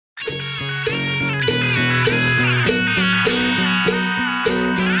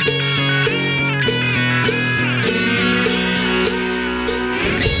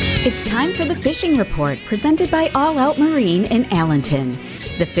for the Fishing Report, presented by All Out Marine in Allenton.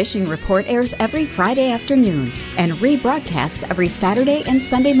 The Fishing Report airs every Friday afternoon and rebroadcasts every Saturday and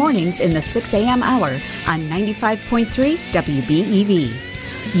Sunday mornings in the 6 a.m. hour on 95.3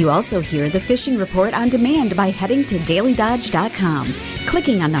 WBEV. You also hear the Fishing Report on demand by heading to dailydodge.com,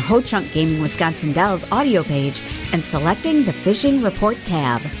 clicking on the Ho-Chunk Gaming Wisconsin Dells audio page, and selecting the Fishing Report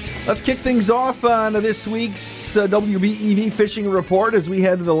tab. Let's kick things off on this week's WBEV Fishing Report as we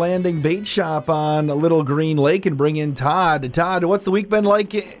head to the Landing Bait Shop on Little Green Lake and bring in Todd. Todd, what's the week been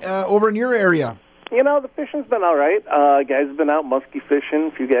like over in your area? You know, the fishing's been all right. Guys have been out muskie fishing,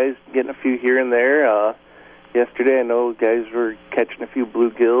 a few guys getting a few here and there. Yesterday, I know guys were catching a few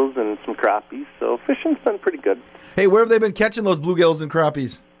bluegills and some crappies, so fishing's been pretty good. Hey, where have they been catching those bluegills and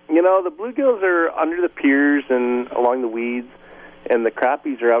crappies? You know, the bluegills are under the piers and along the weeds, and the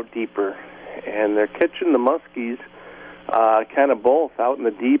crappies are out deeper. And they're catching the muskies kind of both, out in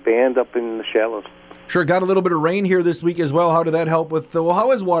the deep and up in the shallows. Sure, got a little bit of rain here this week as well. How did that help with,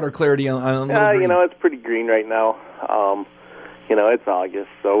 how is water clarity on Little Green? You know, it's pretty green right now. You know, it's August,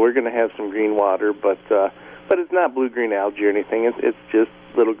 so we're going to have some green water, but it's not blue-green algae or anything. It's just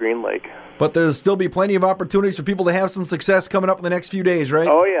Little Green Lake. But there'll still be plenty of opportunities for people to have some success coming up in the next few days, right?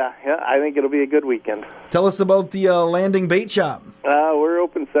 Oh, yeah. I think it'll be a good weekend. Tell us about the Landing Bait Shop. We're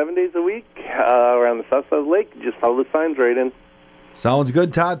open 7 days a week around the south side of the lake. Just follow the signs right in. Sounds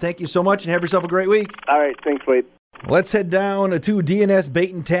good, Todd. Thank you so much, and have yourself a great week. All right. Thanks, Wade. Let's head down to DNS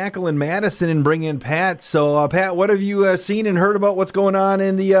Bait and Tackle in Madison and bring in Pat. So, Pat, what have you seen and heard about what's going on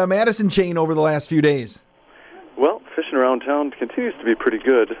in the Madison chain over the last few days? Well, fishing around town continues to be pretty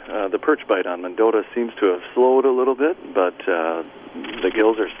good. The perch bite on Mendota seems to have slowed a little bit, but the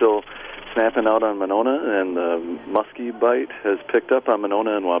gills are still snapping out on Monona, and the muskie bite has picked up on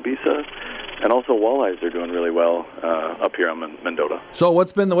Monona and Wabisa, and also walleyes are doing really well up here on Mendota. So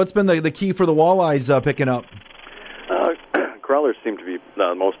what's been the key for the walleyes picking up? Crawlers seem to be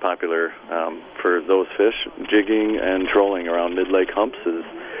the most popular for those fish. Jigging and trolling around mid-lake humps is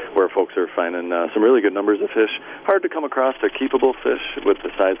where folks are finding some really good numbers of fish. Hard to come across a keepable fish with the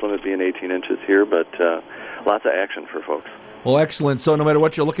size limit being 18 inches here, but lots of action for folks. Well, excellent. So no matter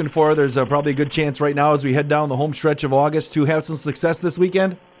what you're looking for, there's probably a good chance right now as we head down the home stretch of August to have some success this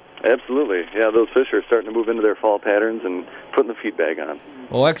weekend? Absolutely. Yeah, those fish are starting to move into their fall patterns and putting the feed bag on.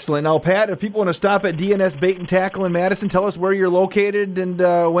 Well, excellent. Now, Pat, if people want to stop at DNS Bait and Tackle in Madison, tell us where you're located and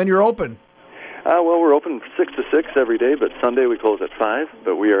when you're open. Well, we're open 6 to 6 every day, but Sunday we close at 5.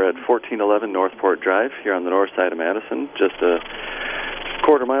 But we are at 1411 Northport Drive here on the north side of Madison, just a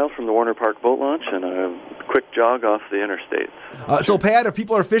quarter mile from the Warner Park Boat Launch and a quick jog off the interstate. So, Pat, if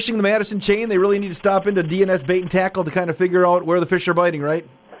people are fishing the Madison chain, they really need to stop into DNS Bait and Tackle to kind of figure out where the fish are biting, right?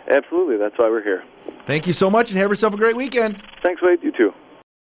 Absolutely. That's why we're here. Thank you so much, and have yourself a great weekend. Thanks, Wade. You too.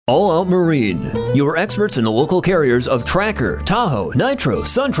 All Out Marine, your experts in the local carriers of Tracker, Tahoe, Nitro,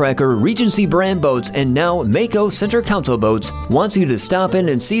 Sun Tracker, Regency brand boats, and now Mako Center Council boats, wants you to stop in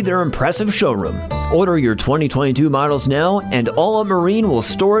and see their impressive showroom. Order your 2022 models now, and All Out Marine will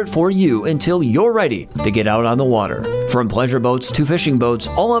store it for you until you're ready to get out on the water. From pleasure boats to fishing boats,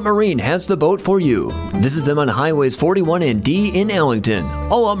 All Out Marine has the boat for you. Visit them on Highways 41 and D in Ellington.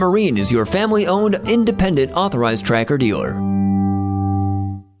 All Out Marine is your family-owned, independent, authorized tracker dealer.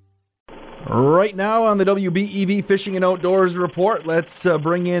 Right now on the WBEV Fishing and Outdoors Report, let's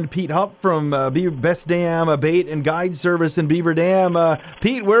bring in Pete Hupp from Best Dam Bait and Guide Service in Beaver Dam.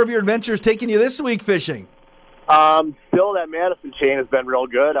 Pete, where have your adventures taken you this week fishing? Still, that Madison chain has been real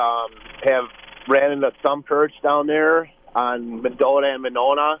good. Have ran into some perch down there on Mendota and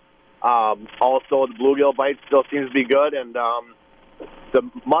Monona. Also, the bluegill bite still seems to be good, and the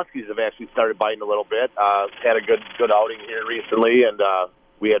muskies have actually started biting a little bit. Had a good outing here recently, and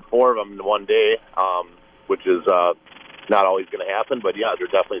we had 4 of them in one day, which is not always going to happen. But, yeah, they're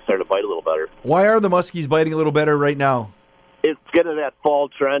definitely starting to bite a little better. Why are the muskies biting a little better right now? It's getting that fall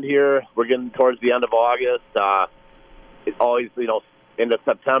trend here. We're getting towards the end of August. It's always, into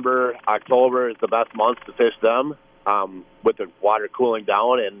September, October is the best months to fish them with the water cooling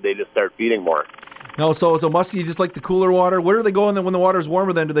down, and they just start feeding more. No, so muskies just like the cooler water. Where do they go when the water's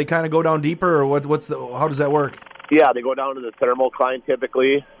warmer then? Do they kind of go down deeper, or how does that work? Yeah, they go down to the thermocline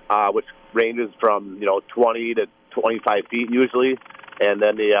typically, which ranges from 20 to 25 feet usually, and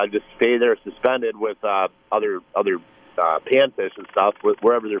then they just stay there suspended with other panfish and stuff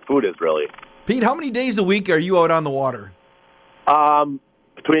wherever their food is really. Pete, how many days a week are you out on the water?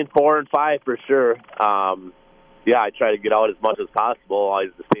 Between 4 and 5 for sure. I try to get out as much as possible,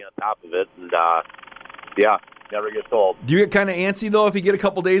 always to stay on top of it, and never gets old. Do you get kind of antsy though if you get a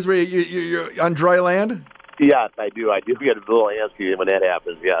couple days where you're on dry land? Yes, I do. I do get a little antsy when that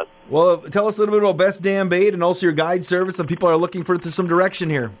happens, yes. Well, tell us a little bit about Best Damn Bait and also your guide service if people are looking for some direction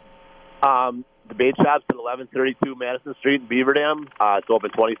here. The bait shop's at 1132 Madison Street in Beaver Dam. It's open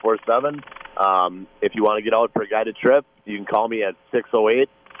 24/7. If you want to get out for a guided trip, you can call me at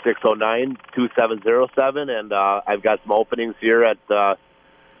 608-609-2707, and I've got some openings here at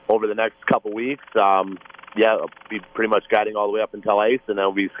over the next couple weeks. I'll be pretty much guiding all the way up until ice, and then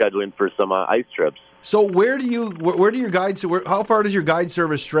we'll be scheduling for some ice trips. So where do your guides? How far does your guide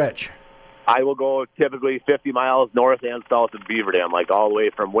service stretch? I will go typically 50 miles north and south of Beaver Dam, like all the way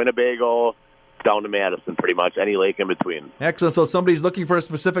from Winnebago down to Madison, pretty much any lake in between. Excellent. So if somebody's looking for a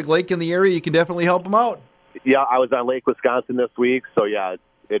specific lake in the area, you can definitely help them out. Yeah, I was on Lake Wisconsin this week, so yeah,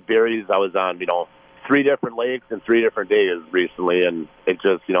 it varies. I was on 3 different lakes in 3 different days recently, and it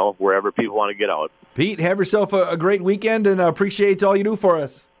just wherever people want to get out. Pete, have yourself a great weekend, and appreciate all you do for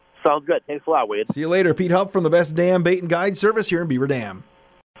us. Sounds good. Thanks a lot, Wade. See you later. Pete Hupp from the Best Damn Bait and Guide Service here in Beaver Dam.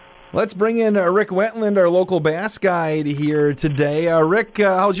 Let's bring in Rick Wentland, our local bass guide here today. Rick,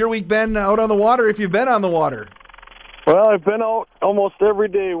 how's your week been out on the water, if you've been on the water? Well, I've been out almost every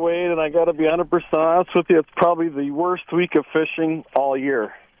day, Wade, and I got to be 100% honest with you. It's probably the worst week of fishing all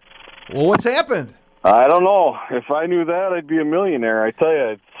year. Well, what's happened? I don't know. If I knew that, I'd be a millionaire. I tell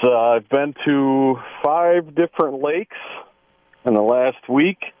you, I've been to 5 different lakes in the last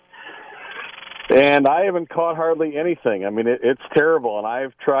week, and I haven't caught hardly anything. I mean, it's terrible, and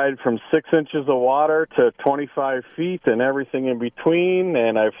I've tried from 6 inches of water to 25 feet and everything in between,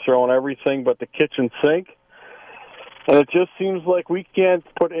 and I've thrown everything but the kitchen sink. And it just seems like we can't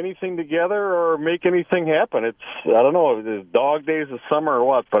put anything together or make anything happen. I don't know if it's dog days of summer or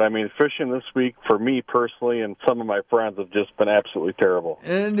what, but I mean, fishing this week for me personally and some of my friends have just been absolutely terrible.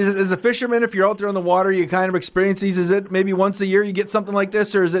 And as a fisherman, if you're out there on the water, you kind of experience these. Is it maybe once a year you get something like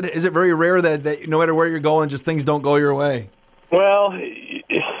this, or is it very rare that no matter where you're going, just things don't go your way? Well,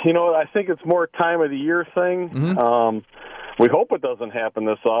 I think it's more time of the year thing. Mm-hmm. We hope it doesn't happen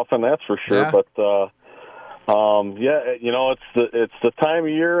this often, that's for sure, yeah. But it's the time of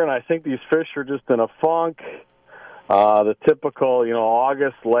year, and I think these fish are just in a funk. The typical,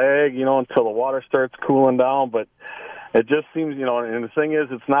 August lag, until the water starts cooling down. But it just seems, and the thing is,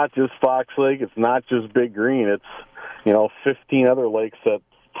 it's not just Fox Lake, it's not just Big Green. It's, 15 other lakes that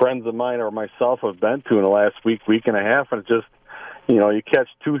friends of mine or myself have been to in the last week and a half, and it's just, you catch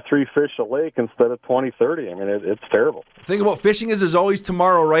 2-3 fish a lake instead of 20, 30. I mean, it's terrible. The thing about fishing is there's always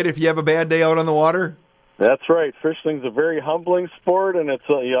tomorrow, right? If you have a bad day out on the water. That's right. Fishing's a very humbling sport, and it's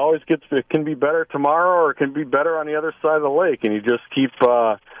you always it can be better tomorrow or it can be better on the other side of the lake, and you just keep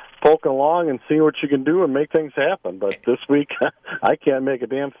poking along and seeing what you can do and make things happen. But this week, I can't make a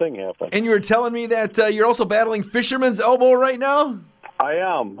damn thing happen. And you were telling me that you're also battling fisherman's elbow right now? I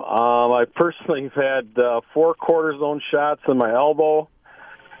am. I personally have had 4 quarter zone shots in my elbow,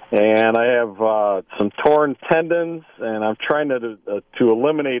 and I have some torn tendons, and I'm trying to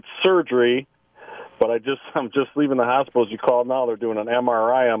eliminate surgery. But I'm just leaving the hospital. As you call now, they're doing an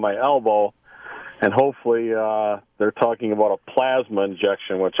MRI on my elbow, and hopefully they're talking about a plasma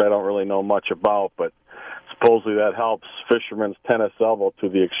injection, which I don't really know much about, but supposedly that helps fishermen's tennis elbow to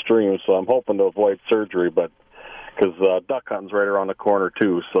the extreme. So I'm hoping to avoid surgery, but because duck hunting's right around the corner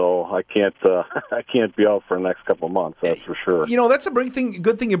too, so I can't be out for the next couple of months. That's for sure. That's a good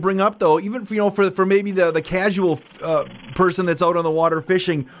thing you bring up, though. Even for maybe the casual person that's out on the water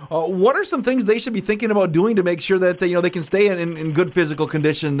fishing, what are some things they should be thinking about doing to make sure that they can stay in good physical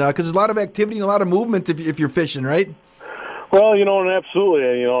condition? Because there's a lot of activity and a lot of movement if you're fishing, right? Well, and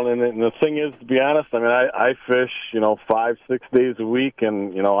absolutely, and the thing is, to be honest, I mean, I fish, 5-6 days a week,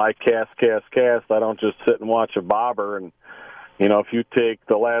 and, I cast. I don't just sit and watch a bobber. And, if you take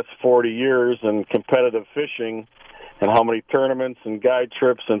the last 40 years in competitive fishing and how many tournaments and guide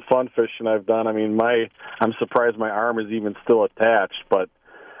trips and fun fishing I've done, I mean, I'm surprised my arm is even still attached. But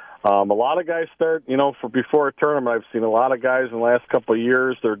a lot of guys start, before a tournament, I've seen a lot of guys in the last couple of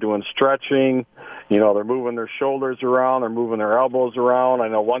years, they're doing stretching, they're moving their shoulders around, they're moving their elbows around. I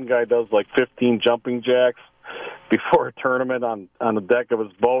know one guy does like 15 jumping jacks before a tournament on the deck of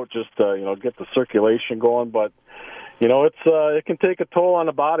his boat just to, get the circulation going. But, it can take a toll on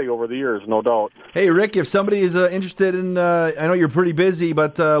the body over the years, no doubt. Hey, Rick, if somebody is interested in, I know you're pretty busy,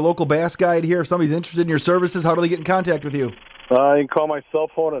 but local bass guide here, if somebody's interested in your services, how do they get in contact with you? You can call my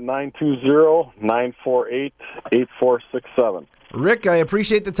cell phone at 920-948-8467. Rick, I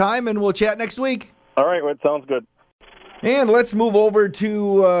appreciate the time, and we'll chat next week. All right, well, sounds good. And let's move over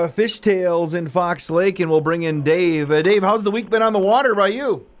to Fish Tales in Fox Lake, and we'll bring in Dave. Dave, how's the week been on the water by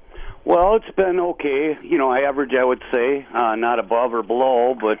you? Well, it's been okay. Average, I would say, not above or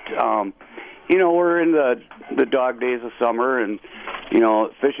below, but, we're in the dog days of summer, and,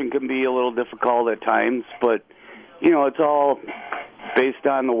 fishing can be a little difficult at times, but, it's all based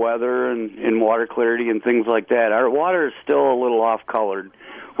on the weather and water clarity and things like that. Our water is still a little off-colored,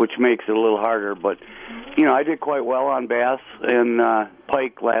 which makes it a little harder, but, I did quite well on bass and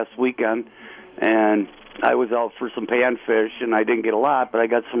pike last weekend, and I was out for some panfish, and I didn't get a lot, but I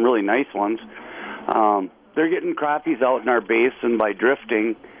got some really nice ones. They're getting crappies out in our basin by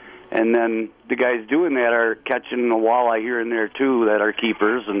drifting, and then the guys doing that are catching a walleye here and there, too, that are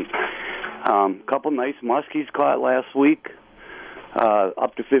keepers. And a couple nice muskies caught last week,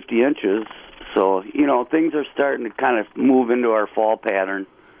 up to 50 inches. So, things are starting to kind of move into our fall pattern.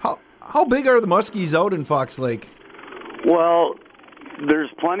 How big are the muskies out in Fox Lake? Well, there's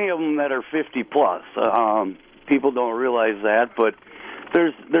plenty of them that are 50-plus. People don't realize that, but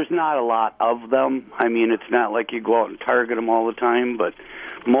there's not a lot of them. I mean, it's not like you go out and target them all the time, but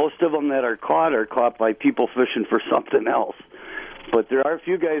most of them that are caught by people fishing for something else. But there are a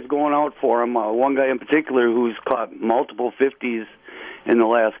few guys going out for them. One guy in particular who's caught multiple 50s in the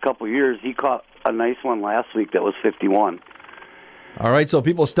last couple of years, he caught a nice one last week that was 51. All right, so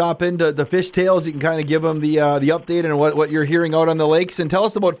people stop into the Fish Tales. You can kind of give them the update and what you're hearing out on the lakes. And tell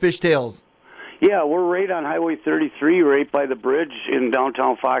us about Fish Tales. Yeah, we're right on Highway 33, right by the bridge in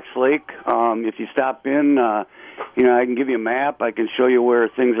downtown Fox Lake. If you stop in, I can give you a map. I can show you where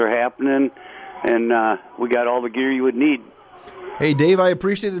things are happening, and we got all the gear you would need. Hey, Dave, I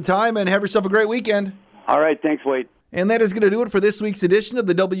appreciate the time, and have yourself a great weekend. All right, thanks, Wade. And that is going to do it for this week's edition of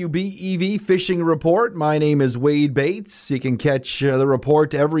the WBEV Fishing Report. My name is Wade Bates. You can catch the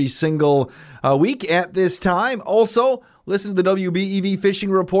report every single week at this time. Also, listen to the WBEV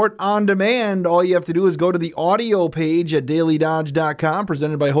Fishing Report on demand. All you have to do is go to the audio page at dailydodge.com,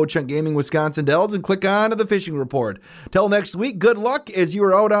 presented by Ho-Chunk Gaming Wisconsin Dells, and click on the Fishing Report. Till next week, good luck as you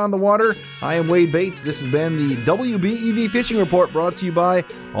are out on the water. I am Wade Bates. This has been the WBEV Fishing Report, brought to you by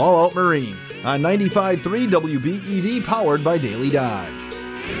All Out Marine on 95.3 WBEV, powered by Daily Dodge.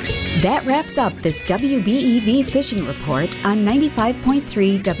 That wraps up this WBEV Fishing Report on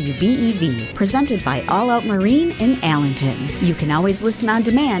 95.3 WBEV, presented by All Out Marine in Allenton. You can always listen on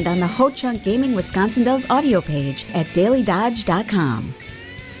demand on the Ho-Chunk Gaming Wisconsin Dells audio page at dailydodge.com.